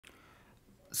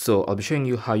So I'll be showing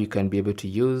you how you can be able to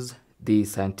use the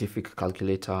scientific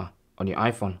calculator on your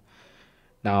iPhone.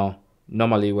 Now,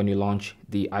 normally when you launch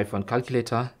the iPhone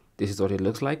calculator, this is what it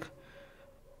looks like.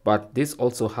 But this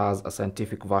also has a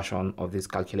scientific version of this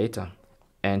calculator.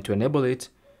 And to enable it,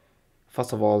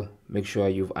 first of all, make sure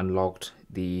you've unlocked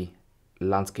the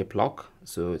landscape lock.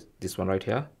 So this one right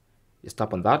here, just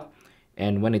tap on that.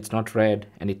 And when it's not red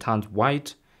and it turns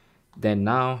white, then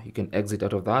now you can exit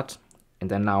out of that. And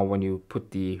then now when you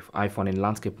put the iPhone in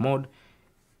landscape mode,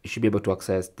 you should be able to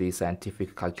access the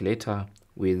scientific calculator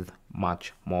with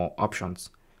much more options.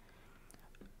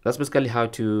 That's basically how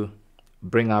to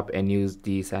bring up and use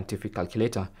the scientific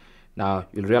calculator. Now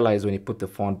you'll realize when you put the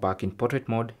phone back in portrait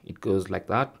mode, it goes like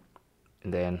that,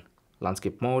 and then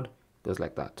landscape mode goes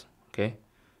like that. Okay,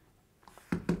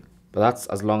 but that's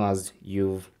as long as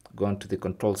you've gone to the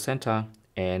control center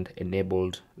and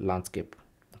enabled landscape.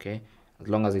 Okay, as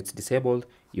long as it's disabled,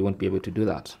 you won't be able to do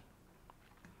that.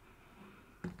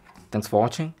 Thanks for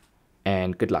watching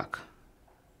and good luck.